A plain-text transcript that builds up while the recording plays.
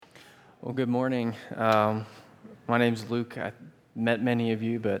Well, good morning. My name's Luke. I met many of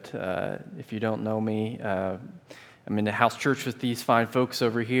you, but if you don't know me, I'm in the house church with these fine folks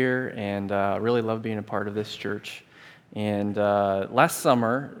over here, and really love being a part of this church. And last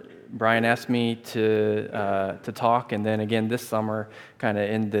summer, Brian asked me to talk, and then again this summer, kind of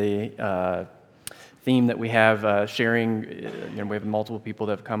in the theme that we have, sharing. We have multiple people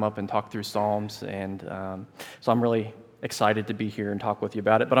that have come up and talked through Psalms, and so I'm really excited to be here and talk with you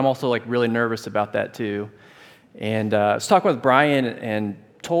about it. But I'm also really nervous about that too. And I was talking with Brian and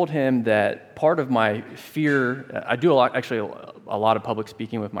told him that part of my fear, I do a lot of public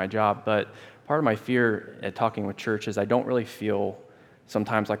speaking with my job, but part of my fear at talking with church is I don't really feel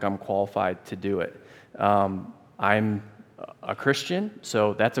sometimes like I'm qualified to do it. I'm a Christian,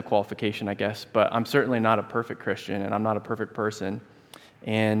 so that's a qualification, I guess, but I'm certainly not a perfect Christian, and I'm not a perfect person.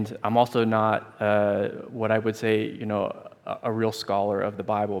 And I'm also not what I would say, a real scholar of the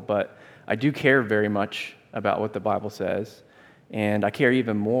Bible, but I do care very much about what the Bible says. And I care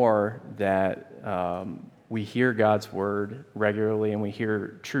even more that we hear God's word regularly and we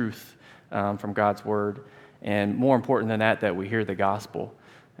hear truth from God's word. And more important than that we hear the gospel.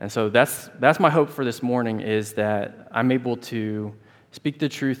 And so that's my hope for this morning, is that I'm able to speak the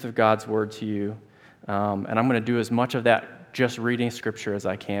truth of God's word to you. And I'm going to do as much of that just reading Scripture as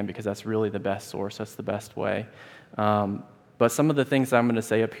I can, because that's really the best source. That's the best way. But some of the things I'm going to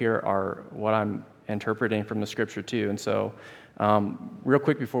say up here are what I'm interpreting from the Scripture too. And so real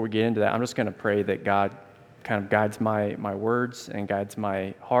quick before we get into that, I'm just going to pray that God kind of guides my words and guides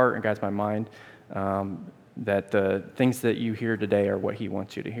my heart and guides my mind, that the things that you hear today are what He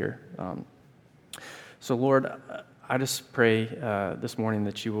wants you to hear. So Lord, I just pray this morning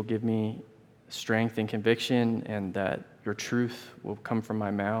that you will give me strength and conviction, and that your truth will come from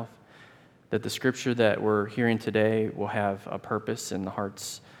my mouth, that the Scripture that we're hearing today will have a purpose in the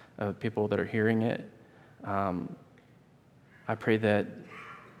hearts of people that are hearing it. I pray that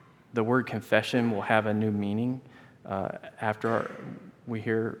the word confession will have a new meaning after we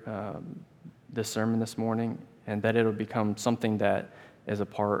hear this sermon this morning, and that it'll become something that is a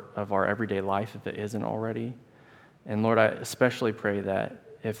part of our everyday life if it isn't already. And Lord, I especially pray that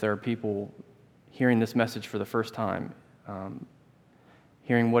if there are people hearing this message for the first time,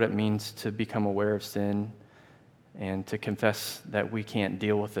 hearing what it means to become aware of sin and to confess that we can't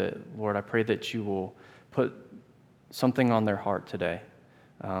deal with it, Lord, I pray that you will put something on their heart today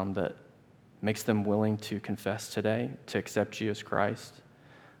that makes them willing to confess today, to accept you as Christ,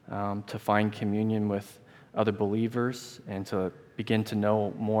 to find communion with other believers, and to begin to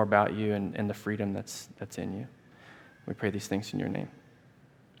know more about you and the freedom that's in you. We pray these things in your name.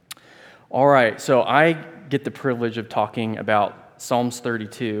 All right, so I get the privilege of talking about Psalms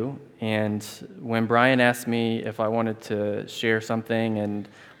 32, and when Brian asked me if I wanted to share something and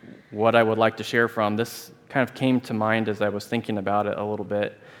what I would like to share from, this kind of came to mind as I was thinking about it a little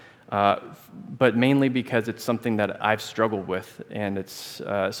bit, but mainly because it's something that I've struggled with, and it's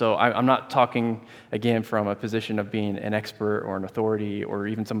so I'm not talking, again, from a position of being an expert or an authority or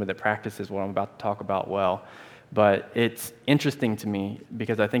even somebody that practices what I'm about to talk about well. But it's interesting to me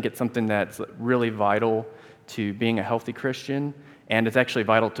because I think it's something that's really vital to being a healthy Christian, and it's actually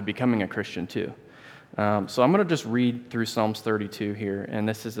vital to becoming a Christian too. So I'm going to just read through Psalms 32 here, and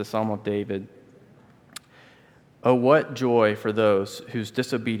this is the Psalm of David. Oh, what joy for those whose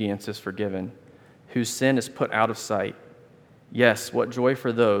disobedience is forgiven, whose sin is put out of sight. Yes, what joy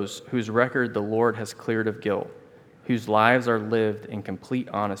for those whose record the Lord has cleared of guilt, whose lives are lived in complete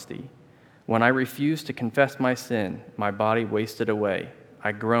honesty. When I refused to confess my sin, my body wasted away.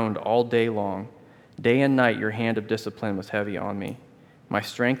 I groaned all day long. Day and night your hand of discipline was heavy on me. My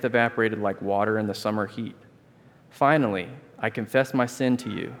strength evaporated like water in the summer heat. Finally, I confessed my sin to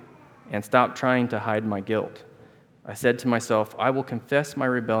you and stopped trying to hide my guilt. I said to myself, I will confess my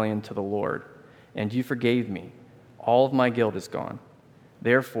rebellion to the Lord, and you forgave me. All of my guilt is gone.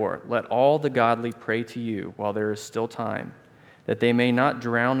 Therefore, let all the godly pray to you while there is still time, that they may not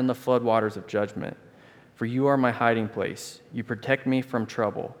drown in the floodwaters of judgment. For you are my hiding place. You protect me from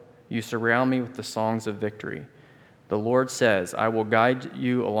trouble. You surround me with the songs of victory. The Lord says, I will guide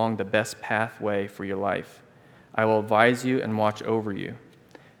you along the best pathway for your life. I will advise you and watch over you.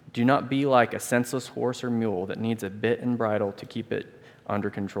 Do not be like a senseless horse or mule that needs a bit and bridle to keep it under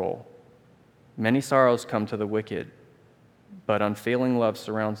control. Many sorrows come to the wicked, but unfailing love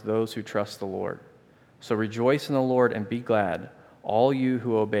surrounds those who trust the Lord. So rejoice in the Lord and be glad, all you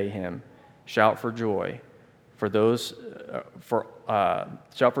who obey him. Shout for joy,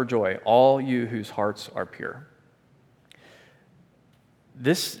 shout for joy, all you whose hearts are pure.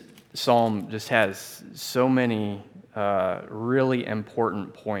 This psalm just has so many really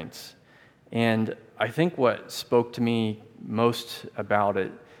important points And I think what spoke to me most about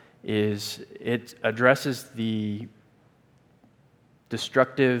it is it addresses the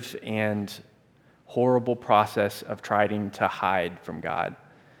destructive and horrible process of trying to hide from God,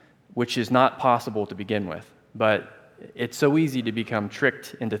 which is not possible to begin with. But it's so easy to become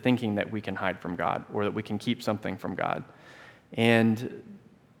tricked into thinking that we can hide from God or that we can keep something from God. And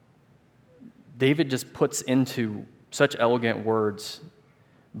David just puts into such elegant words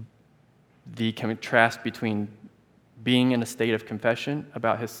the contrast between being in a state of confession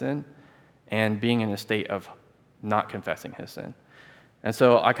about his sin and being in a state of not confessing his sin. And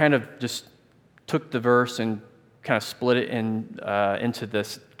so I kind of just took the verse and kind of split it into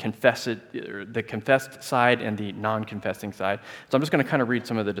this the confessed side and the non-confessing side. So I'm just going to kind of read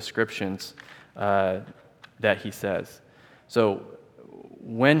some of the descriptions that he says. So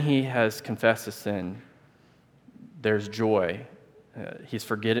when he has confessed his sin, there's joy. He's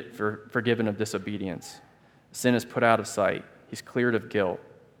forgiven of disobedience. Sin is put out of sight. He's cleared of guilt.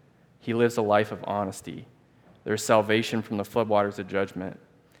 He lives a life of honesty. There's salvation from the floodwaters of judgment.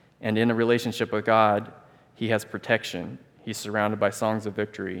 And in a relationship with God, he has protection. He's surrounded by songs of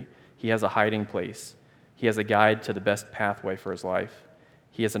victory. He has a hiding place. He has a guide to the best pathway for his life.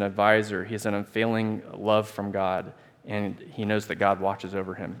 He has an advisor. He has an unfailing love from God, and he knows that God watches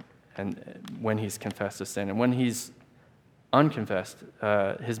over him and when he's confessed his sin. And when he's unconfessed,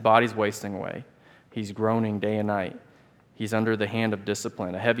 his body's wasting away. He's groaning day and night. He's under the hand of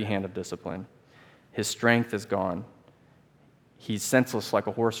discipline, a heavy hand of discipline. His strength is gone. He's senseless like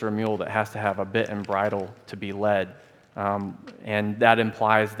a horse or a mule that has to have a bit and bridle to be led. And that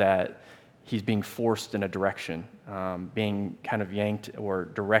implies that he's being forced in a direction, being kind of yanked or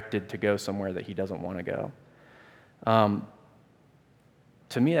directed to go somewhere that he doesn't want to go.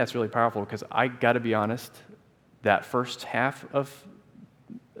 To me, that's really powerful because I got to be honest, that first half of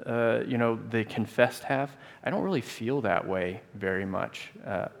the confessed half, I don't really feel that way very much.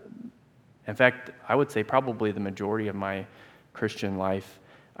 In fact, I would say probably the majority of my Christian life,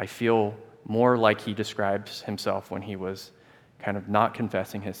 I feel more like he describes himself when he was kind of not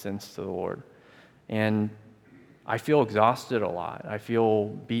confessing his sins to the Lord. And I feel exhausted a lot. I feel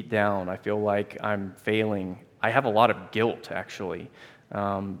beat down. I feel like I'm failing. I have a lot of guilt, actually,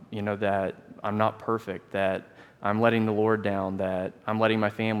 that I'm not perfect, that I'm letting the Lord down, that I'm letting my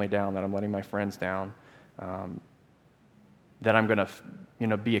family down, that I'm letting my friends down, that I'm going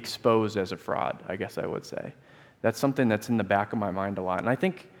to, be exposed as a fraud, I guess I would say. That's something that's in the back of my mind a lot. And I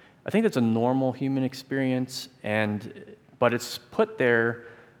think that's a normal human experience, but it's put there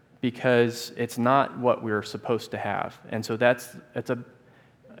because it's not what we're supposed to have. And so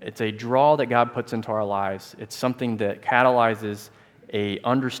it's a draw that God puts into our lives. It's something that catalyzes a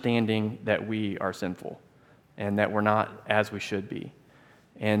understanding that we are sinful and that we're not as we should be.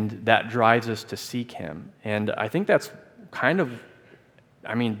 And that drives us to seek him. And I think that's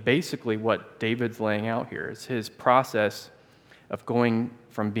basically what David's laying out here is his process of going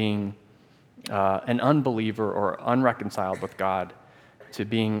from being an unbeliever or unreconciled with God to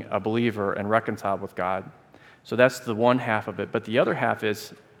being a believer and reconciled with God. So that's the one half of it. But the other half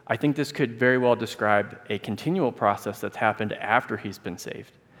is, I think this could very well describe a continual process that's happened after he's been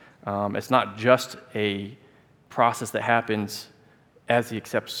saved. It's not just a process that happens as he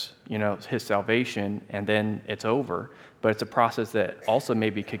accepts, his salvation and then it's over, but it's a process that also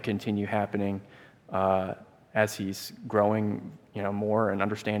maybe could continue happening as he's growing, more and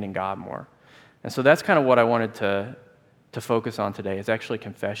understanding God more. And so that's kind of what I wanted to focus on today is actually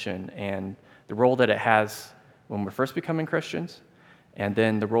confession and the role that it has when we're first becoming Christians, and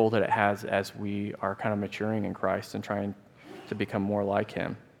then the role that it has as we are kind of maturing in Christ and trying to become more like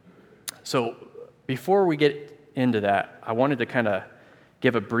him. So before we get into that, I wanted to kind of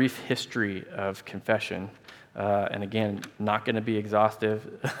give a brief history of confession. And again, not going to be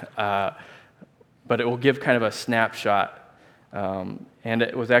exhaustive, but it will give kind of a snapshot. And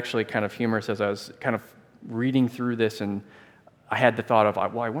it was actually kind of humorous as I was kind of reading through this, and I had the thought of,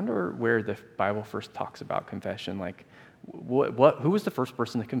 well, I wonder where the Bible first talks about confession. Like, who was the first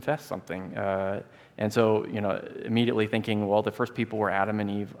person to confess something? And so, immediately thinking, well, the first people were Adam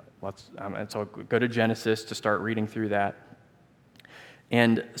and Eve. And so go to Genesis to start reading through that.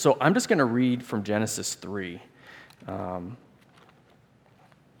 And so I'm just going to read from Genesis 3.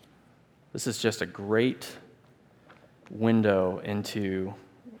 This is just a great window into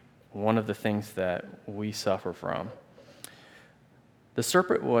one of the things that we suffer from. The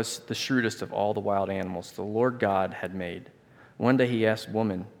serpent was the shrewdest of all the wild animals the Lord God had made. One day he asked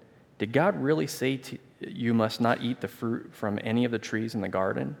woman, "Did God really say you must not eat the fruit from any of the trees in the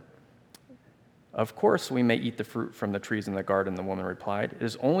garden?" "Of course we may eat the fruit from the trees in the garden," the woman replied. "It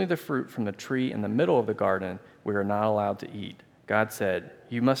is only the fruit from the tree in the middle of the garden we are not allowed to eat. God said,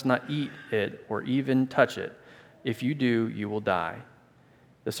 'You must not eat it or even touch it. If you do, you will die.'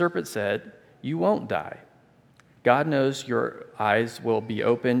 The serpent said, 'You won't die. God knows your eyes will be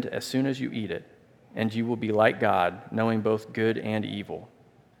opened as soon as you eat it, and you will be like God, knowing both good and evil.'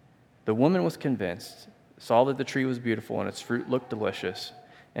 The woman was convinced, saw that the tree was beautiful and its fruit looked delicious,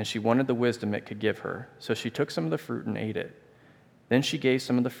 and she wanted the wisdom it could give her. So she took some of the fruit and ate it. Then she gave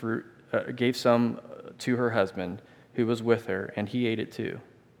some to her husband, who was with her, and he ate it too.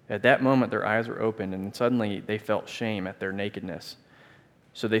 At that moment their eyes were opened, and suddenly they felt shame at their nakedness.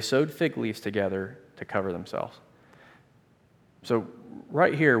 So they sewed fig leaves together to cover themselves." So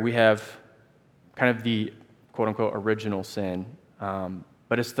right here we have kind of the quote-unquote original sin,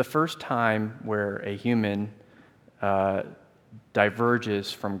 but it's the first time where a human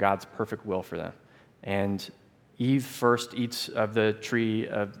diverges from God's perfect will for them. And Eve first eats of the tree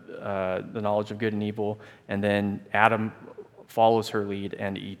of the knowledge of good and evil, and then Adam follows her lead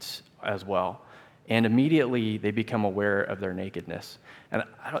and eats as well. And immediately they become aware of their nakedness. And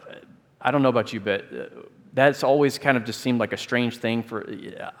I don't know about you, but that's always kind of just seemed like a strange thing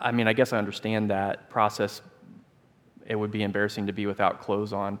I guess I understand that process. It would be embarrassing to be without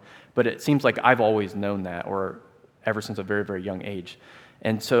clothes on, but it seems like I've always known that, or ever since a very, very young age.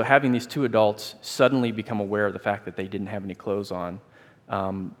 And so having these two adults suddenly become aware of the fact that they didn't have any clothes on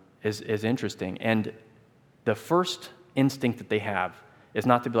is interesting. And the first instinct that they have is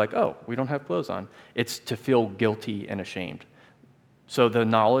not to be like, "Oh, we don't have clothes on." It's to feel guilty and ashamed. So the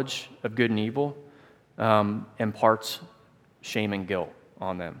knowledge of good and evil imparts shame and guilt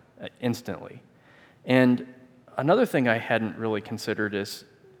on them instantly. And another thing I hadn't really considered is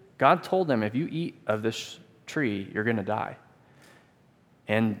God told them, if you eat of this tree, you're going to die.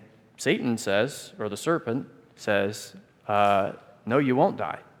 And Satan says, or the serpent says, no, you won't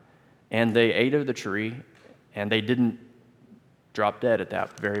die. And they ate of the tree, and they didn't drop dead at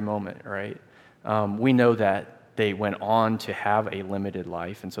that very moment, right? We know that they went on to have a limited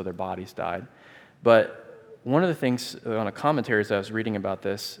life, and so their bodies died. But one of the things on a commentary as I was reading about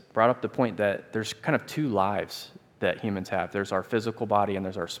this brought up the point that there's kind of two lives that humans have. There's our physical body and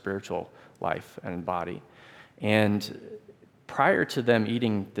there's our spiritual life and body. And prior to them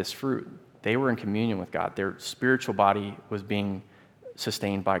eating this fruit, they were in communion with God. Their spiritual body was being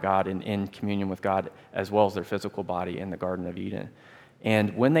sustained by God and in communion with God, as well as their physical body in the Garden of Eden.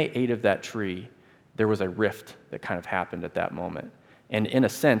 And when they ate of that tree, there was a rift that kind of happened at that moment. And in a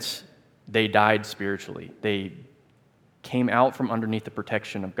sense, they died spiritually. They came out from underneath the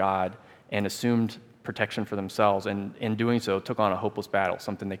protection of God and assumed protection for themselves, and in doing so, took on a hopeless battle,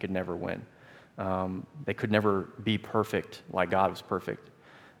 something they could never win. They could never be perfect like God was perfect.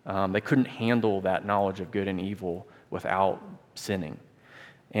 They couldn't handle that knowledge of good and evil without sinning.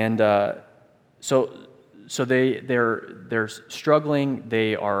 And so they're struggling,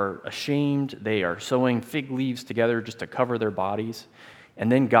 they are ashamed, they are sewing fig leaves together just to cover their bodies.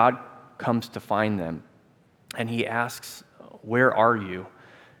 And then God comes to find them, and he asks, "Where are you?"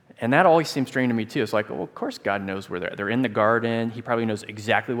 And that always seems strange to me too. It's like, well, of course God knows where they're at. They're in the garden. He probably knows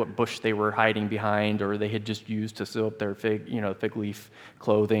exactly what bush they were hiding behind, or they had just used to sew up their fig leaf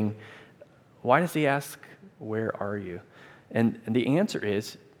clothing. Why does he ask, "Where are you?" And the answer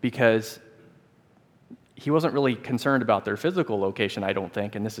is because he wasn't really concerned about their physical location, I don't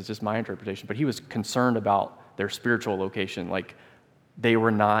think, and this is just my interpretation, but he was concerned about their spiritual location. Like, they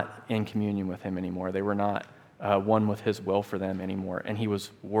were not in communion with him anymore. They were not one with his will for them anymore, and he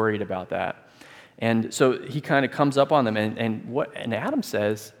was worried about that. And so he kind of comes up on them, and Adam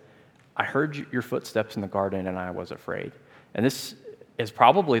says, "I heard your footsteps in the garden, and I was afraid." And this is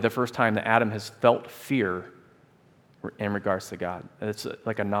probably the first time that Adam has felt fear in regards to God. It's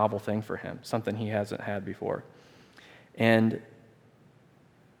like a novel thing for him, something he hasn't had before. And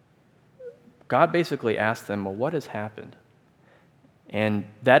God basically asked them, "Well, what has happened?" And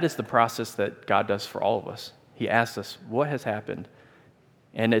that is the process that God does for all of us. He asks us, "What has happened?"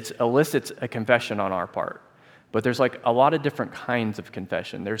 And it elicits a confession on our part. But there's like a lot of different kinds of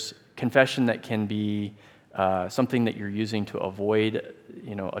confession. There's confession that can be something that you're using to avoid,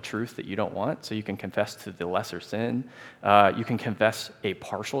 a truth that you don't want. So you can confess to the lesser sin. You can confess a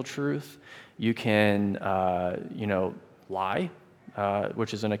partial truth. You can, lie,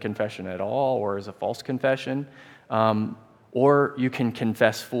 which isn't a confession at all, or is a false confession. Or you can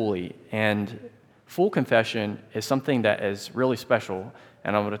confess fully. And full confession is something that is really special.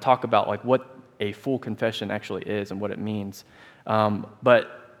 And I'm going to talk about like what a full confession actually is and what it means.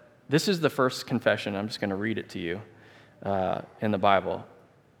 But this is the first confession. I'm just going to read it to you in the Bible.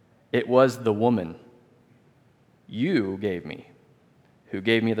 It was the woman you gave me who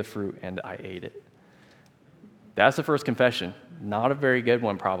gave me the fruit, and I ate it. That's the first confession. Not a very good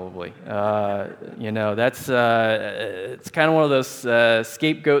one, probably. That's it's kind of one of those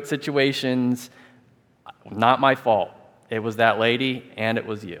scapegoat situations. Not my fault. It was that lady, and it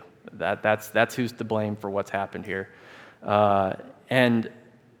was you. That's who's to blame for what's happened here. And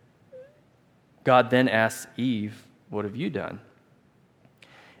God then asks Eve, "What have you done?"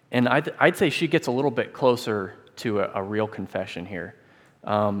 And I'd say she gets a little bit closer to a real confession here.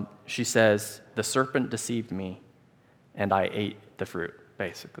 She says, "The serpent deceived me, and I ate the fruit,"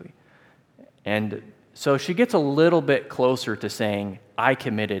 basically. And so she gets a little bit closer to saying, "I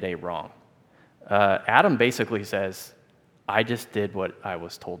committed a wrong." Adam basically says, "I just did what I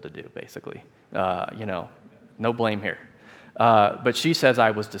was told to do," basically. No blame here. But she says,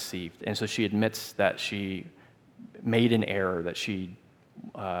 "I was deceived." And so she admits that she made an error, that she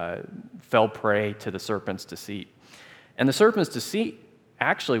fell prey to the serpent's deceit. And the serpent's deceit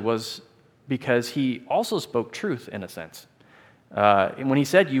actually was because he also spoke truth in a sense. And when he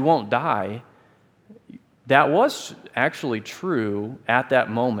said, "You won't die," that was actually true at that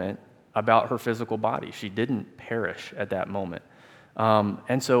moment about her physical body. She didn't perish at that moment.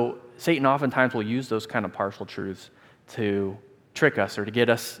 And so Satan oftentimes will use those kind of partial truths to trick us or to get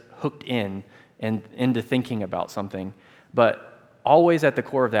us hooked in and into thinking about something. But always at the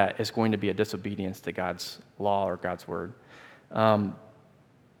core of that is going to be a disobedience to God's law or God's word.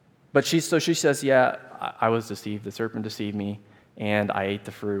 But she says, "Yeah, I was deceived. The serpent deceived me, and I ate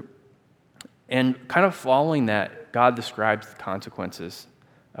the fruit." And kind of following that, God describes the consequences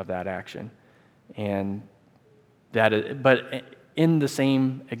of that action. And but in the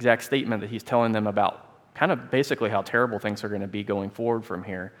same exact statement that he's telling them about kind of basically how terrible things are going to be going forward from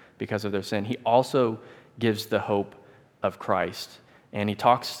here because of their sin, he also gives the hope of Christ. And he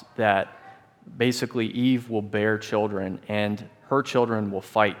talks that basically Eve will bear children, and her children will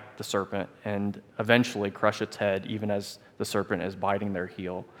fight the serpent and eventually crush its head, even as the serpent is biting their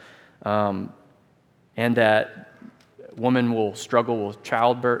heel. And that woman will struggle with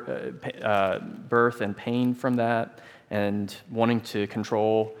childbirth birth and pain from that, and wanting to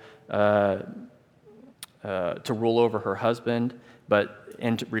control, to rule over her husband, but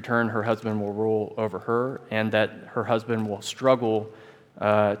in return, her husband will rule over her, and that her husband will struggle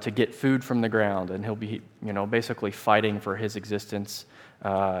to get food from the ground, and he'll be, basically fighting for his existence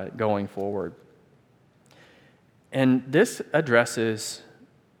going forward. And this addresses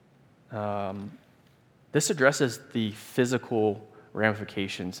the physical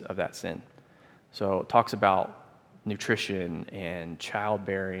ramifications of that sin. So it talks about nutrition and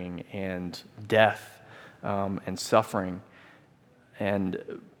childbearing and death and suffering.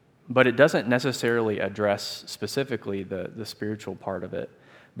 But it doesn't necessarily address specifically the spiritual part of it.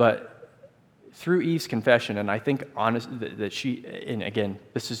 But through Eve's confession, and I think that she, and again,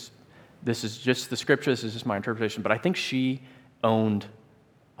 this is just the scripture, this is just my interpretation, but I think she owned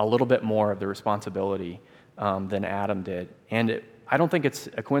a little bit more of the responsibility than Adam did. And I don't think it's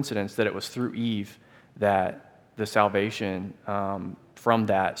a coincidence that it was through Eve that the salvation from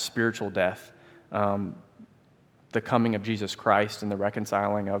that spiritual death, the coming of Jesus Christ and the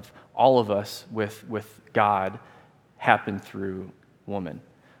reconciling of all of us with God happened through woman.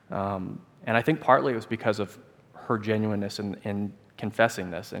 And I think partly it was because of her genuineness in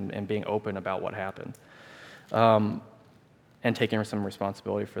confessing this and being open about what happened, and taking some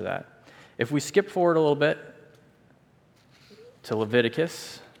responsibility for that. If we skip forward a little bit to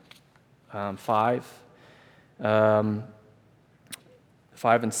Leviticus 5 and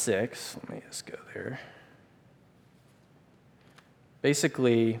 6, let me just go there.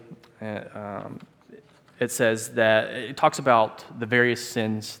 Basically, it says that it talks about the various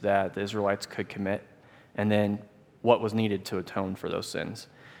sins that the Israelites could commit, and then what was needed to atone for those sins.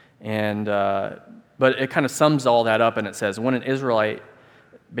 And but it kind of sums all that up, and it says when an Israelite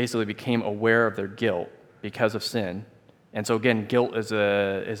basically became aware of their guilt because of sin, and so again, guilt is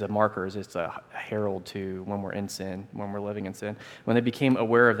a marker, it's a herald to when we're in sin, when we're living in sin. When they became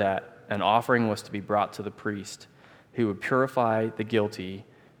aware of that, an offering was to be brought to the priest, who would purify the guilty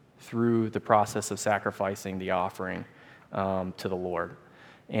through the process of sacrificing the offering to the Lord.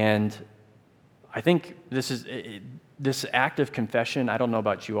 And I think this act of confession, I don't know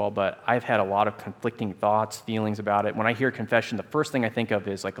about you all, but I've had a lot of conflicting thoughts, feelings about it. When I hear confession, the first thing I think of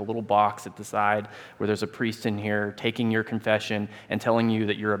is like a little box at the side where there's a priest in here taking your confession and telling you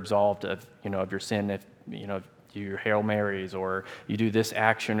that you're absolved of your sin if you Hail Marys or you do this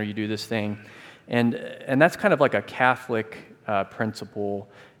action or you do this thing. And that's kind of like a Catholic principle,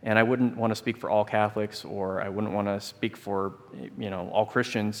 and I wouldn't want to speak for all Catholics, or I wouldn't want to speak for all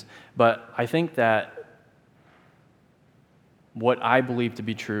Christians, but I think that what I believe to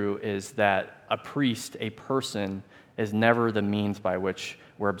be true is that a priest, a person, is never the means by which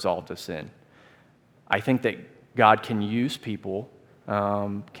we're absolved of sin. I think that God can use people,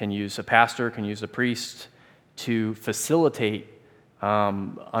 can use a pastor, can use a priest to facilitate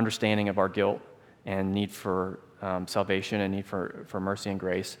understanding of our guilt and need for salvation and need for mercy and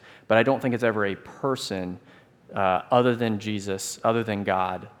grace. But I don't think it's ever a person other than Jesus, other than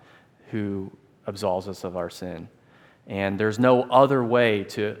God, who absolves us of our sin. And there's no other way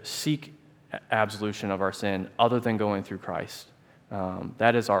to seek absolution of our sin other than going through Christ.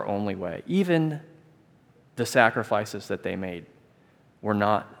 That is our only way. Even the sacrifices that they made were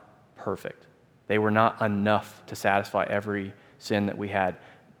not perfect. They were not enough to satisfy every sin that we had.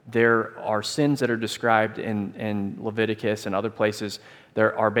 There are sins that are described in Leviticus and other places.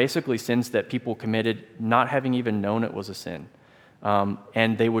 There are basically sins that people committed not having even known it was a sin.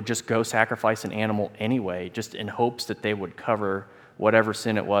 And they would just go sacrifice an animal anyway, just in hopes that they would cover whatever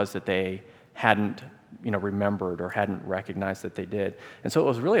sin it was that they hadn't remembered or hadn't recognized that they did. And so it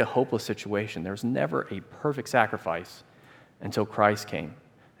was really a hopeless situation. There was never a perfect sacrifice until Christ came.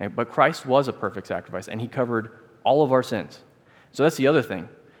 But Christ was a perfect sacrifice, and he covered all of our sins. So that's the other thing.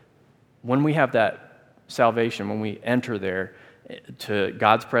 When we have that salvation, when we enter there to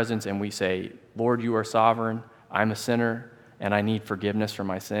God's presence and we say, Lord, you are sovereign, I'm a sinner, and I need forgiveness for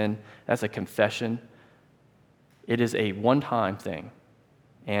my sin, that's a confession. It is a one-time thing.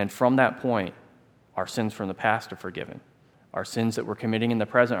 And from that point, our sins from the past are forgiven. Our sins that we're committing in the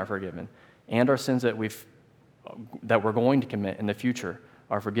present are forgiven. And our sins that we're going to commit in the future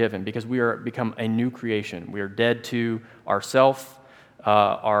are forgiven, because we are become a new creation. We are dead to ourself,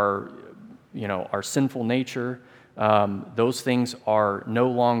 our sinful nature. Those things are no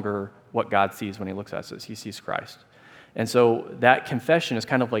longer what God sees when he looks at us. He sees Christ. And so that confession is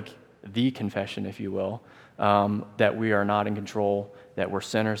kind of like the confession, if you will, that we are not in control, that we're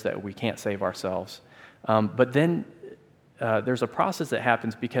sinners, that we can't save ourselves. But then there's a process that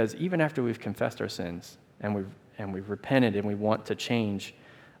happens, because even after we've confessed our sins and we've repented and we want to change,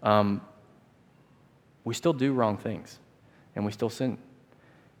 we still do wrong things and we still sin.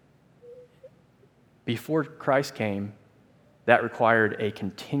 Before Christ came, that required a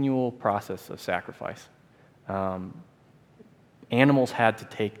continual process of sacrifice. Animals had to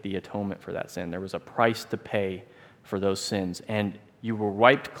take the atonement for that sin. There was a price to pay for those sins. And you were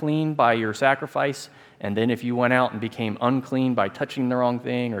wiped clean by your sacrifice, and then if you went out and became unclean by touching the wrong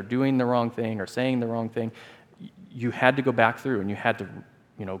thing or doing the wrong thing or saying the wrong thing, you had to go back through, and you had to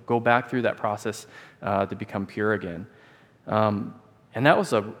go back through that process to become pure again. And that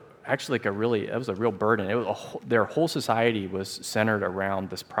was a real burden. Their whole society was centered around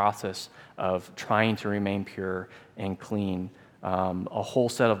this process of trying to remain pure and clean. A whole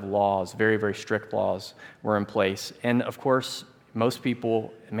set of laws, very, very strict laws, were in place. And of course, most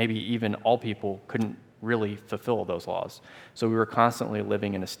people, maybe even all people, couldn't really fulfill those laws. So we were constantly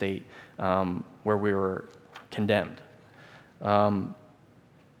living in a state where we were condemned.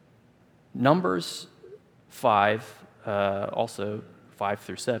 Numbers 5, also 5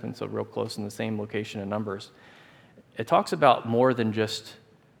 through 7, so real close in the same location in Numbers. It talks about more than just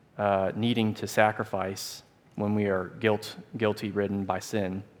needing to sacrifice when we are guilty-ridden by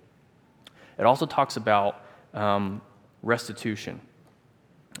sin. It also talks about restitution.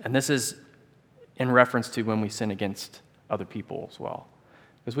 And this is in reference to when we sin against other people as well.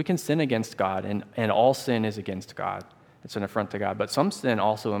 Because we can sin against God, and all sin is against God. It's an affront to God. But some sin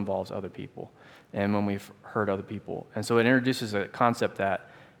also involves other people, and when we've hurt other people. And so it introduces a concept that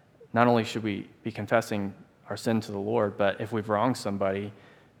not only should we be confessing our sin to the Lord, but if we've wronged somebody,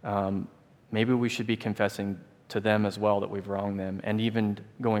 maybe we should be confessing to them as well that we've wronged them, and even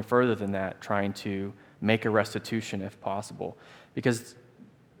going further than that, trying to make a restitution if possible. Because,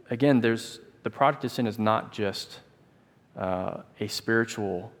 again, the product of sin is not just a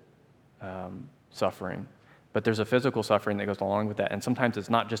spiritual suffering, but there's a physical suffering that goes along with that. And sometimes it's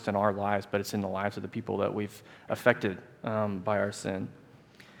not just in our lives, but it's in the lives of the people that we've affected by our sin.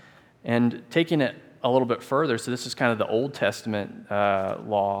 And taking it a little bit further, so this is kind of the Old Testament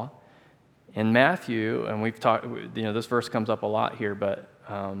law. In Matthew, and we've talked, this verse comes up a lot here, but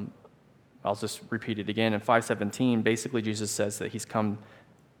I'll just repeat it again. In 5:17, basically Jesus says that he's come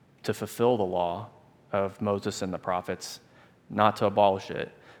to fulfill the law of Moses and the prophets, not to abolish it.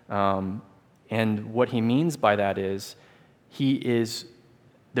 And what he means by that is,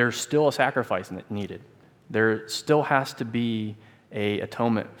 there's still a sacrifice needed. There still has to be a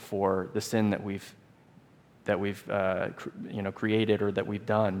atonement for the sin that we've we've created or that we've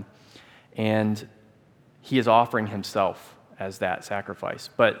done. And he is offering himself as that sacrifice.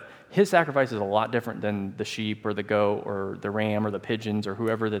 But his sacrifice is a lot different than the sheep or the goat or the ram or the pigeons or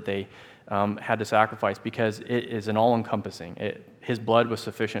whoever that they had to sacrifice, because it is an all-encompassing. His blood was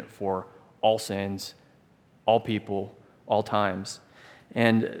sufficient for all sins, all people, all times.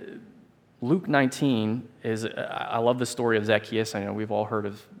 And Luke 19 is, I love the story of Zacchaeus. I know we've all heard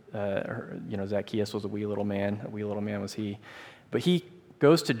of, Zacchaeus was a wee little man was he. But he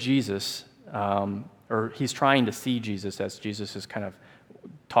goes to Jesus, or he's trying to see Jesus as Jesus is kind of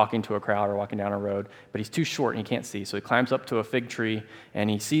talking to a crowd or walking down a road, but he's too short and he can't see. So he climbs up to a fig tree and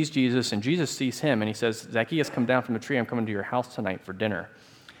he sees Jesus, and Jesus sees him and he says, "Zacchaeus, come down from the tree. I'm coming to your house tonight for dinner."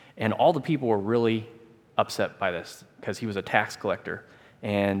 And all the people were really upset by this because he was a tax collector,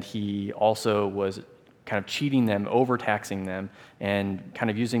 and he also was kind of cheating them, overtaxing them, and kind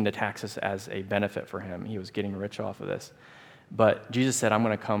of using the taxes as a benefit for him. He was getting rich off of this. But Jesus said, "I'm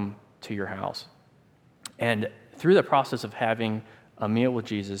going to come to your house." And through the process of having a meal with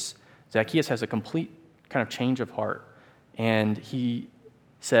Jesus, Zacchaeus has a complete kind of change of heart. And he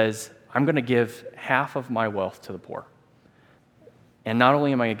says, "I'm going to give half of my wealth to the poor. And not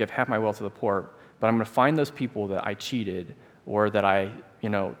only am I going to give half my wealth to the poor, but I'm going to find those people that I cheated or that I,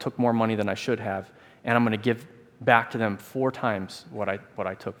 took more money than I should have, and I'm going to give back to them 4 times what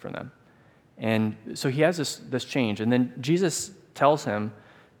I took from them." And so he has this change. And then Jesus tells him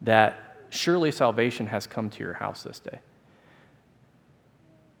that surely salvation has come to your house this day.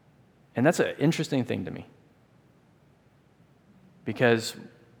 And that's an interesting thing to me, because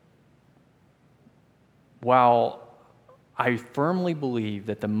while I firmly believe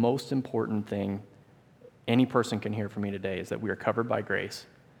that the most important thing any person can hear from me today is that we are covered by grace,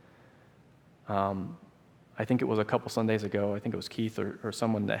 I think it was a couple Sundays ago, I think it was Keith or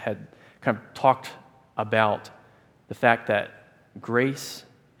someone that had kind of talked about the fact that grace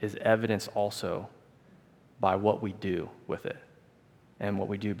is evidenced also by what we do with it and what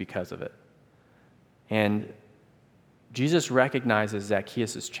we do because of it. And Jesus recognizes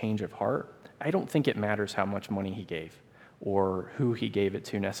Zacchaeus' change of heart. I don't think it matters how much money he gave or who he gave it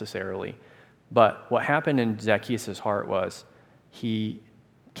to necessarily. But what happened in Zacchaeus' heart was he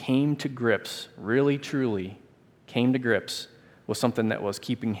came to grips, really truly came to grips with something that was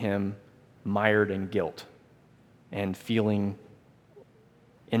keeping him mired in guilt and feeling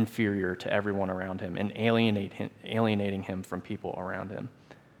inferior to everyone around him and alienating him from people around him.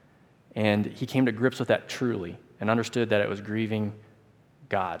 And he came to grips with that truly and understood that it was grieving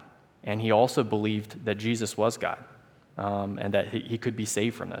God. And he also believed that Jesus was God, and that he could be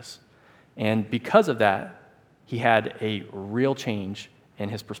saved from this. And because of that, he had a real change in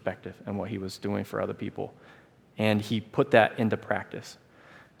his perspective and what he was doing for other people. And he put that into practice.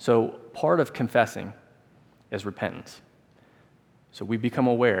 So part of confessing is repentance. So we become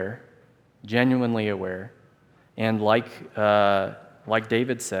aware, genuinely aware, and like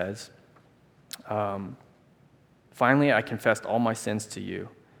David says, "Finally I confessed all my sins to you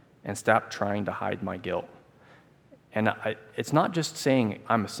and stopped trying to hide my guilt." And it's not just saying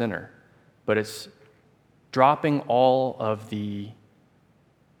I'm a sinner, but it's dropping all of the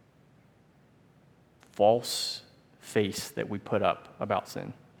false face that we put up about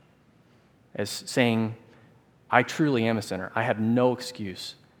sin. As saying, I truly am a sinner. I have no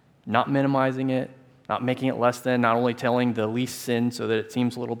excuse. Not minimizing it, not making it less than, not only telling the least sin so that it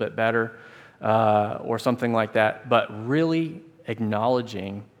seems a little bit better or something like that, but really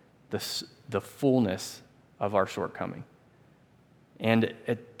acknowledging the fullness of our shortcoming. And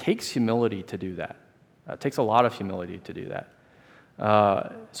it takes humility to do that. It takes a lot of humility to do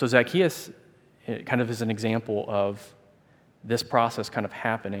that. So Zacchaeus kind of is an example of this process kind of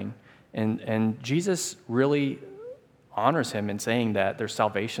happening. And Jesus really honors him in saying that there's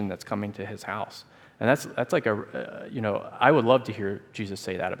salvation that's coming to his house. And that's like I would love to hear Jesus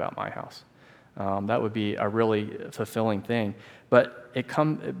say that about my house. That would be a really fulfilling thing. But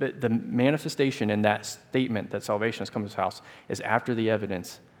the manifestation in that statement that salvation has come to his house is after the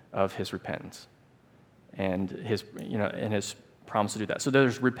evidence of his repentance and his promise to do that. So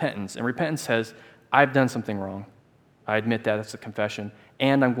there's repentance, and repentance says, I've done something wrong. I admit that, it's a confession,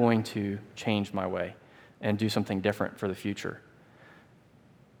 and I'm going to change my way and do something different for the future.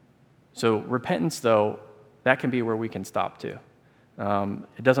 So repentance, though, that can be where we can stop too.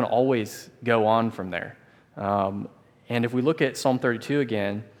 It doesn't always go on from there. And if we look at Psalm 32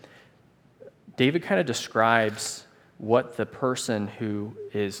 again, David kind of describes what the person who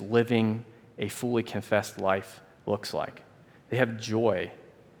is living a fully confessed life looks like. They have joy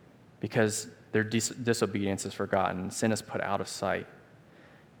because their disobedience is forgotten, sin is put out of sight.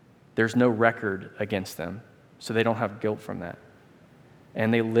 There's no record against them. so they don't have guilt from that.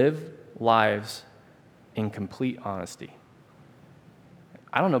 And they live lives in complete honesty.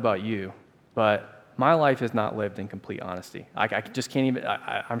 I don't know about you, but my life is not lived in complete honesty. I just can't even,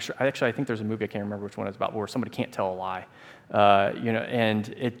 I'm sure, I think there's a movie, I can't remember which one it's about, where somebody can't tell a lie. And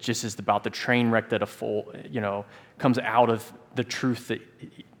it just is about the train wreck that comes out of the truth that,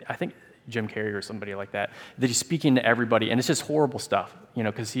 I think Jim Carrey or somebody like that he's speaking to everybody, and it's just horrible stuff,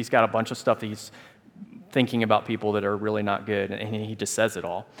 because he's got a bunch of stuff that he's thinking about people that are really not good, and he just says it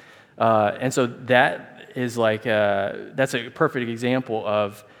all. And so that is that's a perfect example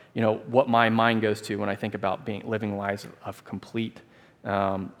of, what my mind goes to when I think about living lives of complete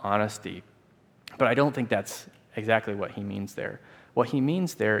honesty. But I don't think that's exactly what he means there. What he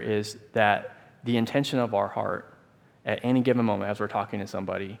means there is that the intention of our heart at any given moment as we're talking to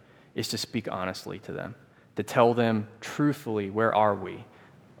somebody is to speak honestly to them, to tell them truthfully, where are we?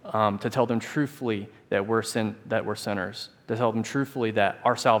 To tell them truthfully that we're sinners, to tell them truthfully that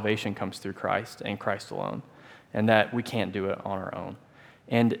our salvation comes through Christ and Christ alone, and that we can't do it on our own.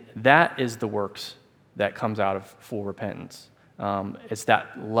 And that is the works that comes out of full repentance. It's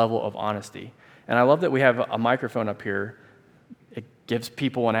that level of honesty. And I love that we have a microphone up here. It gives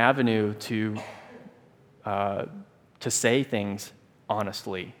people an avenue to say things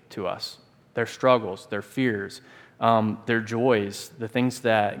honestly to us, their struggles, their fears, their joys, the things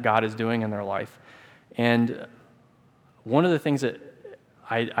that God is doing in their life. And one of the things that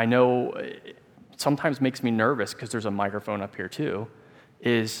I know sometimes makes me nervous, because there's a microphone up here too,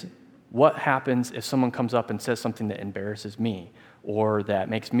 is what happens if someone comes up and says something that embarrasses me or that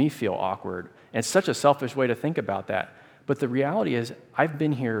makes me feel awkward. And it's such a selfish way to think about that. But the reality is, I've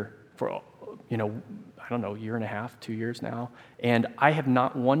been here for, I don't know, a year and a half, 2 years now, and I have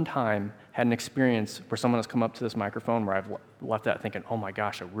not one time had an experience where someone has come up to this microphone where I've left that thinking, oh my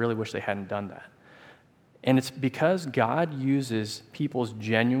gosh, I really wish they hadn't done that. And it's because God uses people's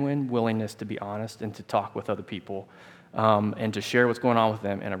genuine willingness to be honest and to talk with other people, and to share what's going on with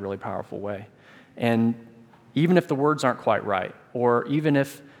them in a really powerful way. And even if the words aren't quite right, or even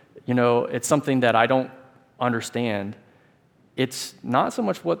if, it's something that I don't understand, it's not so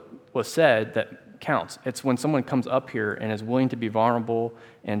much what was said that counts. It's when someone comes up here and is willing to be vulnerable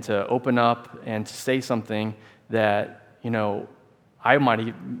and to open up and to say something that, I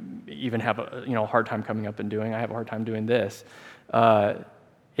might even have a hard time coming up and doing. I have a hard time doing this.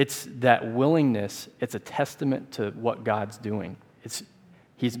 It's that willingness. It's a testament to what God's doing.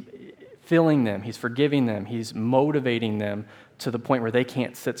 He's filling them. He's forgiving them. He's motivating them to the point where they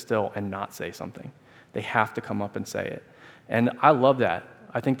can't sit still and not say something. They have to come up and say it. And I love that.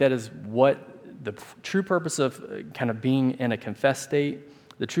 I think that is what the true purpose of kind of being in a confessed state,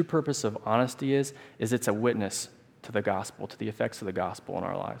 the true purpose of honesty is it's a witness to the gospel, to the effects of the gospel in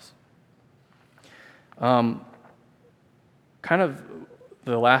our lives. Kind of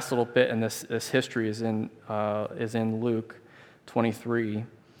the last little bit in this history is in Luke 23,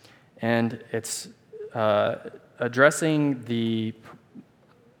 and it's addressing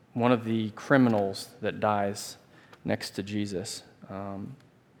one of the criminals that dies next to Jesus. I'm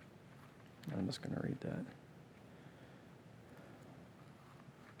just going to read that.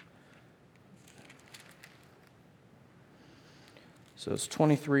 So it's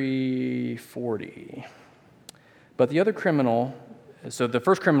 23:40. But the other criminal, so the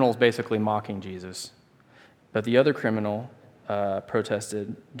first criminal is basically mocking Jesus. But the other criminal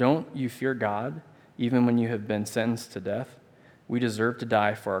protested, "Don't you fear God, even when you have been sentenced to death? We deserve to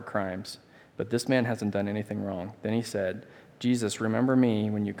die for our crimes, but this man hasn't done anything wrong." Then he said, "Jesus, remember me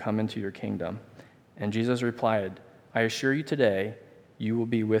when you come into your kingdom." And Jesus replied, "I assure you today, you will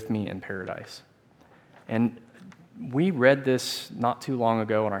be with me in paradise." And we read this not too long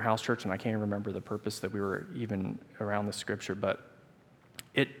ago in our house church, and I can't remember the purpose that we were even around the scripture, but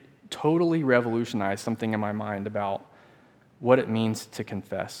it totally revolutionized something in my mind about what it means to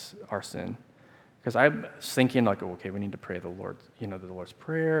confess our sin. Because I was thinking, we need to pray the Lord's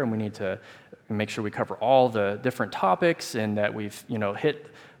Prayer, and we need to make sure we cover all the different topics, and that we've,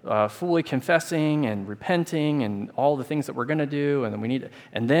 hit fully confessing and repenting and all the things that we're going to do, and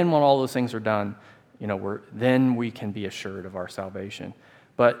then when all those things are done, then we can be assured of our salvation.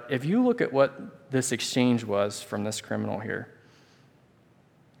 But if you look at what this exchange was from this criminal here,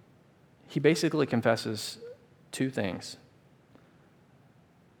 he basically confesses two things: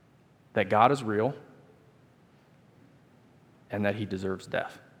 that God is real, and that he deserves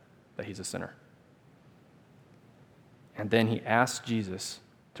death, that he's a sinner. And then he asks Jesus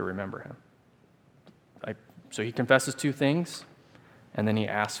to remember him. So he confesses two things, and then he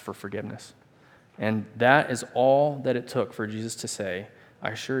asks for forgiveness. And that is all that it took for Jesus to say,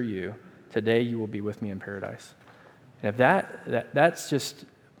 "I assure you, today you will be with me in paradise. And if that's just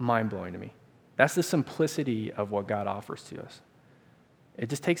mind-blowing to me. That's the simplicity of what God offers to us. It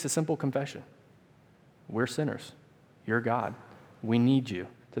just takes a simple confession. We're sinners. You're God. We need you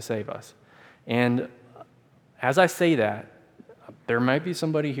to save us. And as I say that, there might be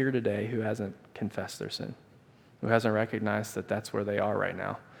somebody here today who hasn't confessed their sin, who hasn't recognized that that's where they are right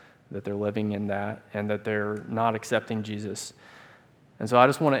now, that they're living in that, and that they're not accepting Jesus. And so I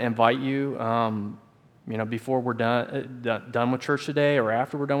just want to invite you, before we're done with church today, or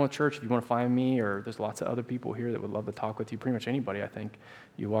after we're done with church, if you want to find me, or there's lots of other people here that would love to talk with you. Pretty much anybody I think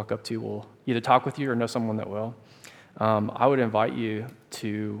you walk up to will either talk with you or know someone that will. I would invite you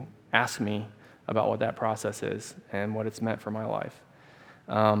to ask me about what that process is and what it's meant for my life.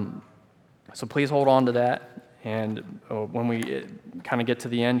 So please hold on to that. And when we kind of get to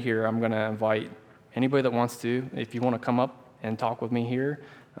the end here, I'm going to invite anybody that wants to, if you want to come up and talk with me here,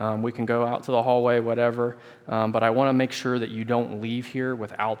 we can go out to the hallway, whatever. But I want to make sure that you don't leave here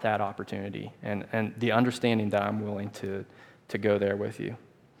without that opportunity and the understanding that I'm willing to go there with you.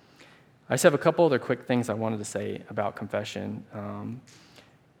 I just have a couple other quick things I wanted to say about confession.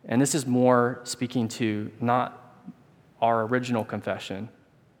 And this is more speaking to not our original confession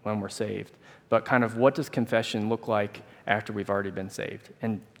when we're saved, but kind of what does confession look like after we've already been saved?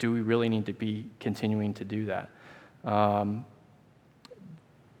 And do we really need to be continuing to do that?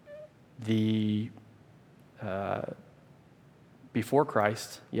 Before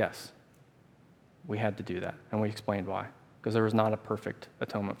Christ, yes, we had to do that, and we explained why, because there was not a perfect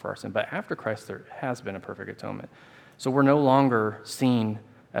atonement for our sin. But after Christ, there has been a perfect atonement. So we're no longer seen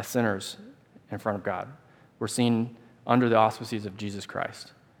as sinners in front of God. We're seen under the auspices of Jesus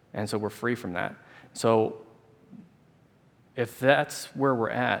Christ, and so we're free from that. So if that's where we're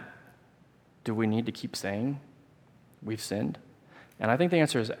at, do we need to keep saying we've sinned? And I think the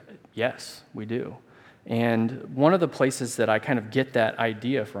answer is yes, we do. And one of the places that I kind of get that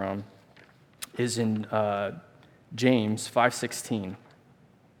idea from is in James 5:16.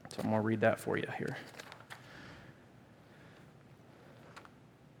 So I'm going to read that for you here.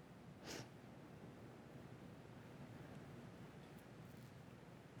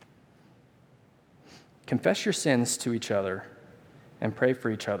 Confess your sins to each other and pray for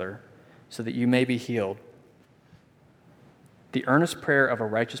each other so that you may be healed. The earnest prayer of a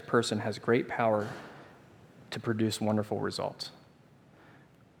righteous person has great power to produce wonderful results.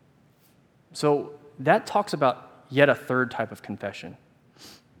 So that talks about yet a third type of confession.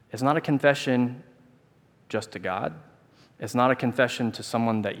 It's not a confession just to God. It's not a confession to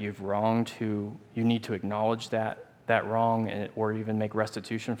someone that you've wronged who you need to acknowledge that wrong or even make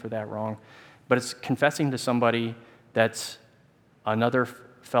restitution for that wrong. But it's confessing to somebody that's another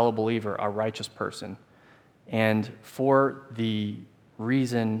fellow believer, a righteous person, and for the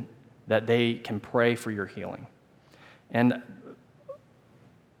reason that they can pray for your healing. And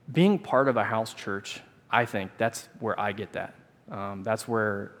being part of a house church, I think that's where I get that. That's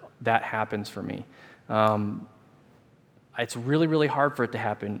where that happens for me. It's really, really hard for it to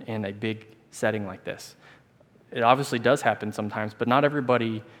happen in a big setting like this. It obviously does happen sometimes, but not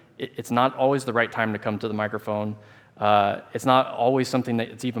everybody. It's not always the right time to come to the microphone. It's not always something that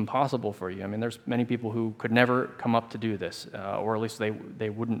it's even possible for you. I mean, there's many people who could never come up to do this, or at least they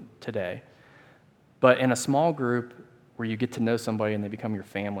wouldn't today. But in a small group where you get to know somebody and they become your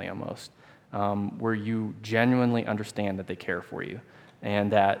family almost, where you genuinely understand that they care for you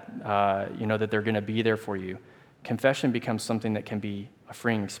and that that they're going to be there for you, confession becomes something that can be a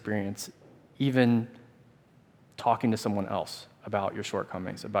freeing experience, even talking to someone else about your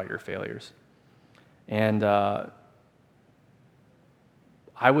shortcomings, about your failures. And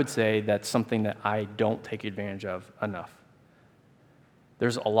I would say that's something that I don't take advantage of enough.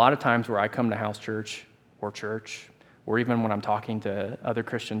 There's a lot of times where I come to house church, or even when I'm talking to other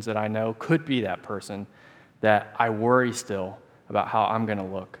Christians that I know could be that person, that I worry still about how I'm going to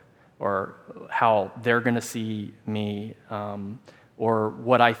look, or how they're going to see me, or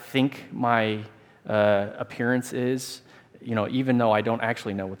what I think my appearance is, even though I don't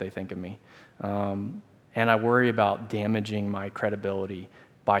actually know what they think of me. And I worry about damaging my credibility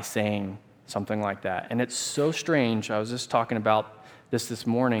by saying something like that. And it's so strange. I was just talking about this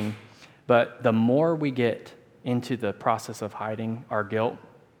morning, but the more we get into the process of hiding our guilt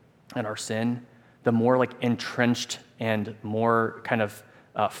and our sin, the more like entrenched and more kind of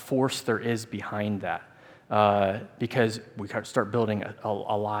force there is behind that. Because we start building a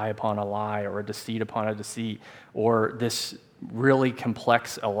lie upon a lie, or a deceit upon a deceit, or this really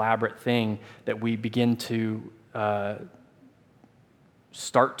complex, elaborate thing that we begin to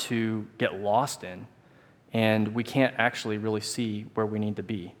start to get lost in, and we can't actually really see where we need to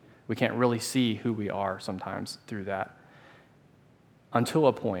be. We can't really see who we are sometimes through that. Until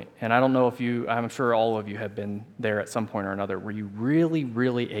a point, and I don't know if I'm sure all of you have been there at some point or another, where you really,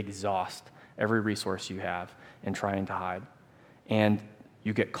 really exhaust every resource you have in trying to hide, and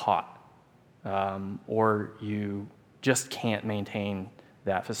you get caught, or you just can't maintain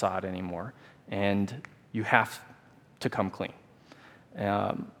that facade anymore, and you have to come clean.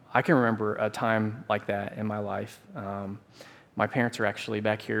 I can remember a time like that in my life. My parents are actually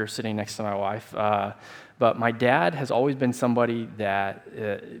back here sitting next to my wife. But my dad has always been somebody that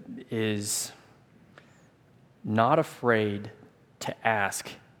is not afraid to ask,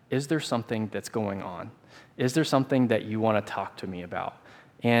 is there something that's going on? Is there something that you want to talk to me about?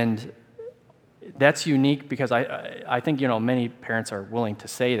 And that's unique because I think, many parents are willing to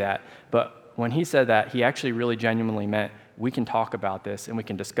say that. But when he said that, he actually really genuinely meant, we can talk about this and we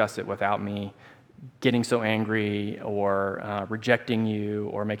can discuss it without me getting so angry or rejecting you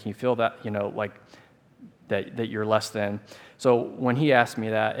or making you feel that, like that you're less than. So when he asked me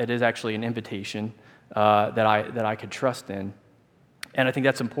that, it is actually an invitation that I could trust in. And I think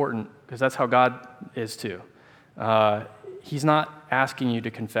that's important because that's how God is too. He's not asking you to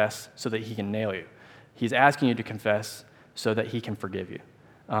confess so that he can nail you. He's asking you to confess so that he can forgive you.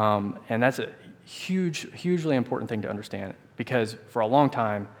 And that's a hugely important thing to understand, because for a long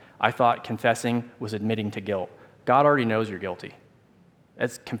time, I thought confessing was admitting to guilt. God already knows you're guilty.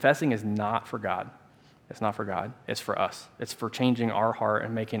 Confessing is not for God. It's not for God. It's for us. It's for changing our heart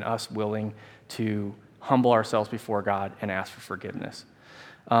and making us willing to humble ourselves before God and ask for forgiveness.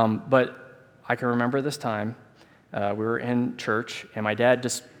 But I can remember this time, we were in church, and my dad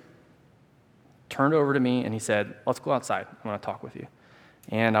just turned over to me and he said, let's go outside. I want to talk with you.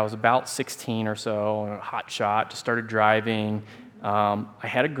 And I was about 16 or so, hot shot, just started driving. I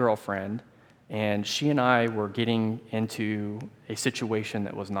had a girlfriend, and she and I were getting into a situation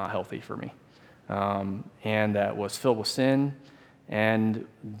that was not healthy for me, and that was filled with sin, and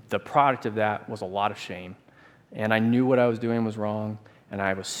the product of that was a lot of shame. And I knew what I was doing was wrong, and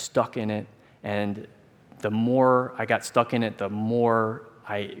I was stuck in it, and the more I got stuck in it, the more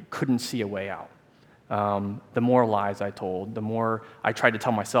I couldn't see a way out. The more lies I told, the more I tried to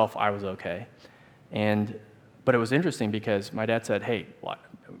tell myself I was okay. But it was interesting because my dad said, hey,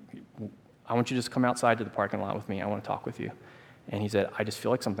 I want you to just come outside to the parking lot with me. I want to talk with you. And he said, I just feel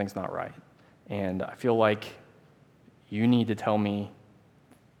like something's not right. And I feel like you need to tell me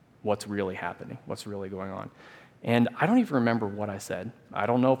what's really happening, what's really going on. And I don't even remember what I said. I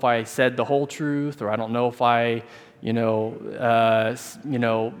don't know if I said the whole truth, or I don't know if I,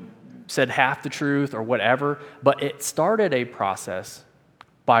 said half the truth or whatever, but it started a process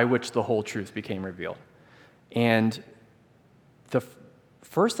by which the whole truth became revealed. And the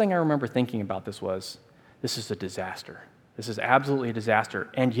first thing I remember thinking about this was, this is a disaster. This is absolutely a disaster.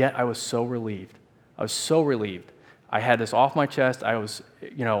 And yet I was so relieved. I was so relieved. I had this off my chest. I was,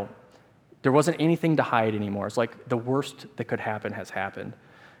 there wasn't anything to hide anymore. It's like the worst that could happen has happened.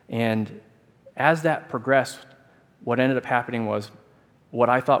 And as that progressed, what ended up happening was what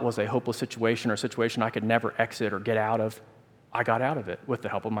I thought was a hopeless situation or a situation I could never exit or get out of, I got out of it with the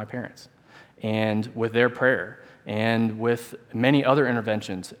help of my parents and with their prayer and with many other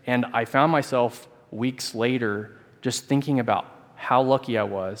interventions. And I found myself weeks later just thinking about how lucky I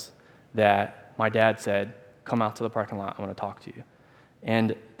was that my dad said, come out to the parking lot, I want to talk to you.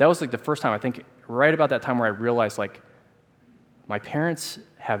 And that was like the first time, I think, right about that time where I realized, like, my parents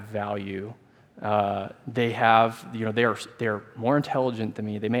have value. They have, they're more intelligent than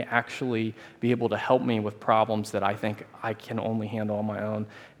me. They may actually be able to help me with problems that I think I can only handle on my own.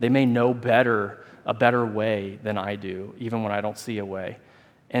 They may know a better way than I do, even when I don't see a way.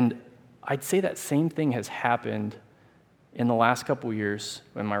 And I'd say that same thing has happened in the last couple years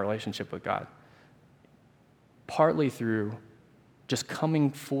in my relationship with God, partly through just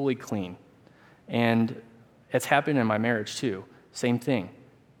coming fully clean. And it's happened in my marriage too. Same thing.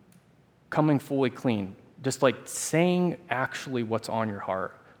 Coming fully clean. Just like saying actually what's on your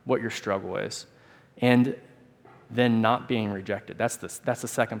heart, what your struggle is, and then not being rejected. That's the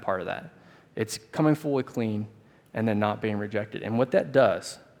second part of that. It's coming fully clean and then not being rejected. And what that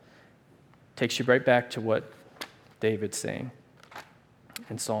does takes you right back to what David's saying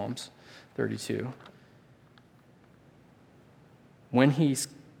in Psalms 32. When he's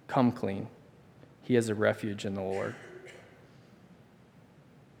come clean, he has a refuge in the Lord,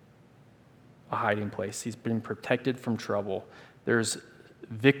 a hiding place. He's been protected from trouble. There's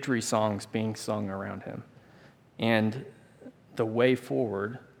victory songs being sung around him. And the way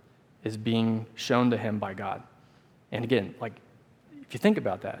forward is being shown to him by God. And again, like, if you think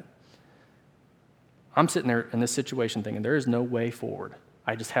about that, I'm sitting there in this situation thinking there is no way forward.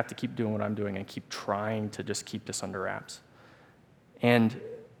 I just have to keep doing what I'm doing and keep trying to just keep this under wraps. And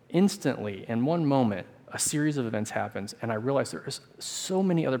instantly, in one moment, a series of events happens, and I realize there is so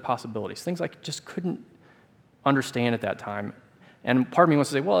many other possibilities, things I just couldn't understand at that time. And part of me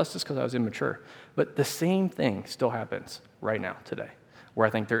wants to say, well, that's just because I was immature. But the same thing still happens right now, today, where I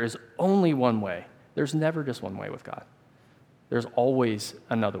think there is only one way. There's never just one way with God. There's always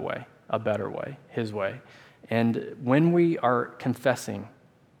another way, a better way, his way. And when we are confessing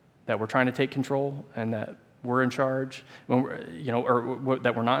that we're trying to take control and that we're in charge, when or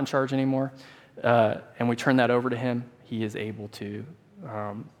that we're not in charge anymore, and we turn that over to him, he is able to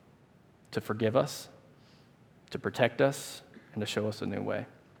forgive us, to protect us, and to show us a new way.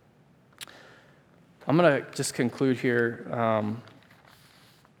 I'm going to just conclude here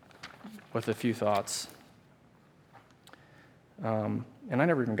with a few thoughts. And I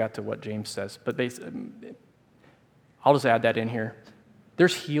never even got to what James says, but I'll just add that in here.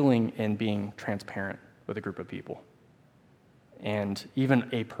 There's healing in being transparent with a group of people and even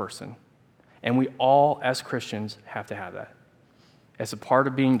a person. And we all, as Christians, have to have that. As a part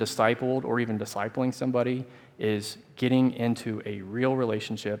of being discipled or even discipling somebody is getting into a real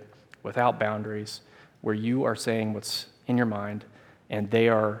relationship without boundaries where you are saying what's in your mind and they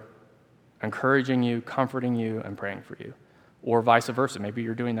are encouraging you, comforting you, and praying for you. Or vice versa. Maybe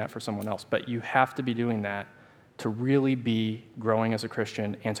you're doing that for someone else. But you have to be doing that to really be growing as a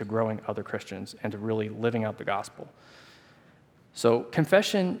Christian and to growing other Christians and to really living out the gospel. So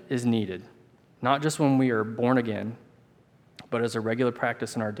confession is needed, not just when we are born again, but as a regular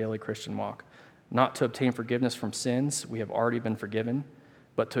practice in our daily Christian walk. Not to obtain forgiveness from sins we have already been forgiven,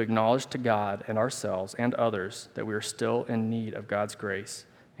 but to acknowledge to God and ourselves and others that we are still in need of God's grace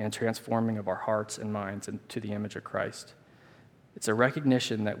and transforming of our hearts and minds into the image of Christ. It's a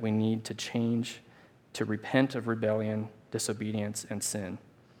recognition that we need to change, to repent of rebellion, disobedience, and sin.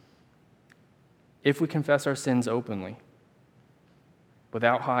 If we confess our sins openly,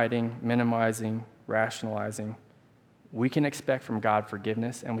 without hiding, minimizing, rationalizing, we can expect from God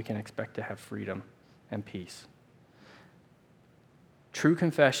forgiveness and we can expect to have freedom and peace. True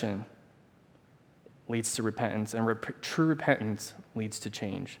confession leads to repentance, and true repentance leads to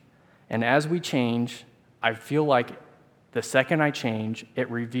change. And as we change, I feel like the second I change, it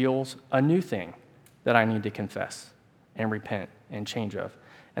reveals a new thing that I need to confess and repent and change of.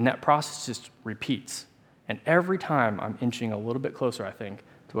 And that process just repeats. And every time I'm inching a little bit closer, I think,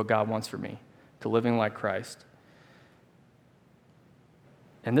 to what God wants for me, to living like Christ.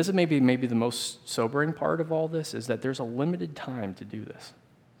 And this is maybe the most sobering part of all this, is that there's a limited time to do this.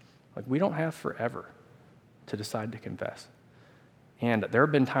 Like, we don't have forever to decide to confess. And there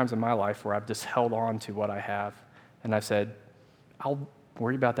have been times in my life where I've just held on to what I have, and I've said, I'll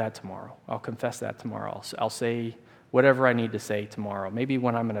worry about that tomorrow. I'll confess that tomorrow. I'll say whatever I need to say tomorrow. Maybe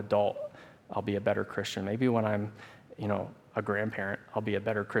when I'm an adult, I'll be a better Christian. Maybe when I'm, a grandparent, I'll be a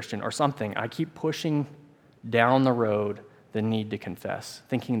better Christian or something. I keep pushing down the road the need to confess,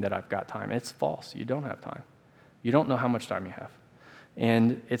 thinking that I've got time. It's false. You don't have time. You don't know how much time you have.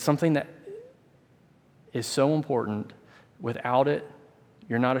 And it's something that is so important. Without it,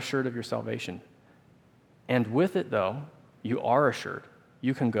 you're not assured of your salvation. And with it, though, you are assured.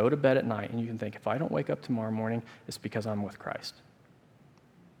 You can go to bed at night and you can think, if I don't wake up tomorrow morning, it's because I'm with Christ.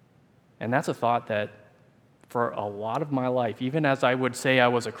 And that's a thought that for a lot of my life, even as I would say I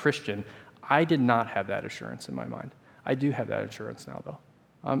was a Christian, I did not have that assurance in my mind. I do have that assurance now, though.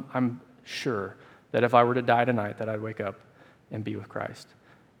 I'm sure that if I were to die tonight, that I'd wake up and be with Christ.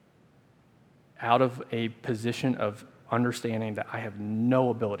 Out of a position of understanding that I have no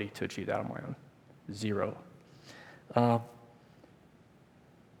ability to achieve that on my own. Zero.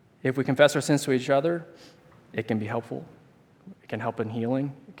 If we confess our sins to each other, it can be helpful. It can help in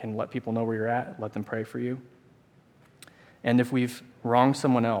healing. It can let people know where you're at, let them pray for you. And if we've wronged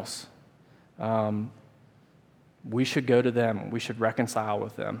someone else, we should go to them. We should reconcile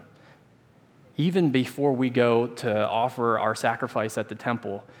with them. Even before we go to offer our sacrifice at the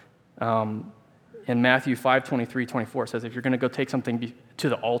temple, in Matthew 5:23-24, it says if you're going to go take something to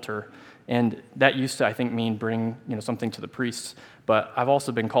the altar, and that used to, I think, mean bring something to the priests, but I've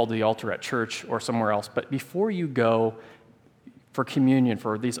also been called to the altar at church or somewhere else. But before you go for communion,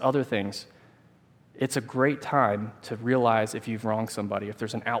 for these other things, it's a great time to realize if you've wronged somebody, if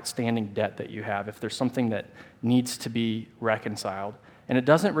there's an outstanding debt that you have, if there's something that needs to be reconciled. And it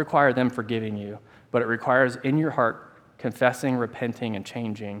doesn't require them forgiving you, but it requires in your heart confessing, repenting, and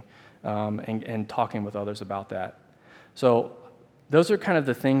changing, and talking with others about that. So those are kind of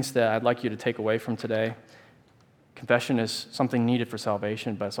the things that I'd like you to take away from today. Confession is something needed for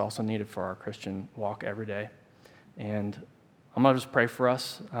salvation, but it's also needed for our Christian walk every day. And I'm going to just pray for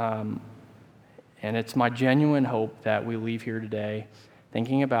us. And it's my genuine hope that we leave here today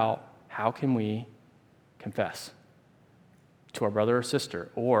thinking about how can we confess to our brother or sister,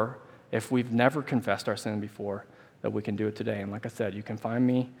 or if we've never confessed our sin before, that we can do it today. And like I said, you can find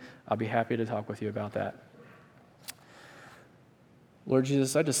me. I'll be happy to talk with you about that. Lord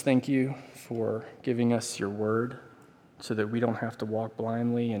Jesus, I just thank you for giving us your word so that we don't have to walk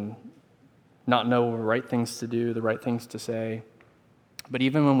blindly and not know the right things to do, the right things to say. But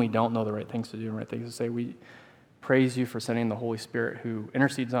even when we don't know the right things to do and right things to say, we praise you for sending the Holy Spirit who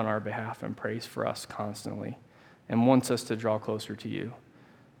intercedes on our behalf and prays for us constantly and wants us to draw closer to you.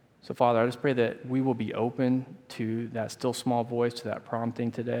 So, Father, I just pray that we will be open to that still small voice, to that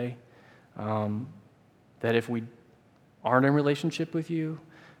prompting today, that if we aren't in relationship with you,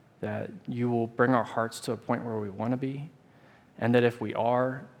 that you will bring our hearts to a point where we want to be, and that if we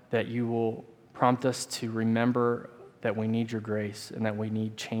are, that you will prompt us to remember that we need your grace and that we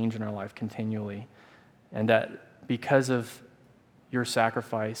need change in our life continually, and that because of your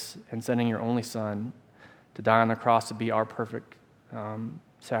sacrifice and sending your only Son to die on the cross to be our perfect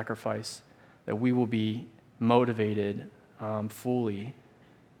sacrifice, that we will be motivated fully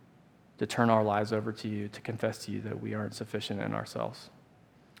to turn our lives over to you, to confess to you that we aren't sufficient in ourselves.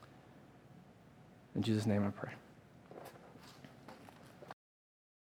 In Jesus' name I pray.